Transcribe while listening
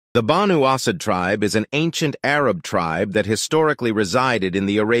The Banu Asad tribe is an ancient Arab tribe that historically resided in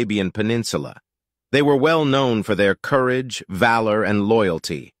the Arabian Peninsula. They were well known for their courage, valor, and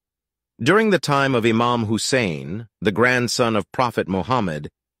loyalty. During the time of Imam Hussain, the grandson of Prophet Muhammad,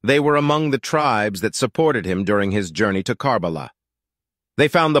 they were among the tribes that supported him during his journey to Karbala. They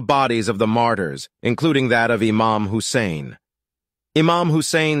found the bodies of the martyrs, including that of Imam Hussain. Imam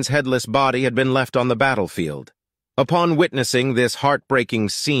Hussein's headless body had been left on the battlefield. Upon witnessing this heartbreaking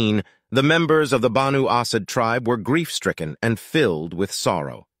scene, the members of the Banu Asad tribe were grief-stricken and filled with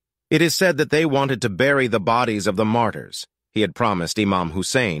sorrow. It is said that they wanted to bury the bodies of the martyrs. He had promised Imam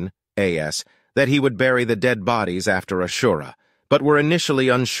Hussain, A.S., that he would bury the dead bodies after Ashura, but were initially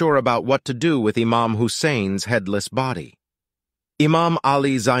unsure about what to do with Imam Hussein's headless body. Imam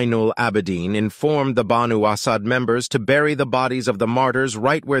Ali Zainul Abidin informed the Banu Asad members to bury the bodies of the martyrs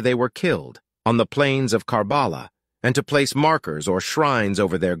right where they were killed, on the plains of Karbala, and to place markers or shrines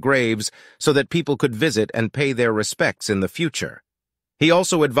over their graves so that people could visit and pay their respects in the future. He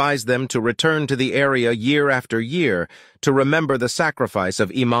also advised them to return to the area year after year to remember the sacrifice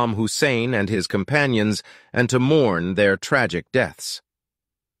of Imam Hussain and his companions and to mourn their tragic deaths.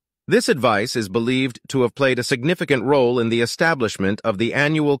 This advice is believed to have played a significant role in the establishment of the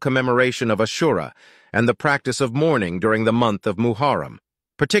annual commemoration of Ashura and the practice of mourning during the month of Muharram,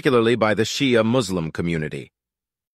 particularly by the Shia Muslim community.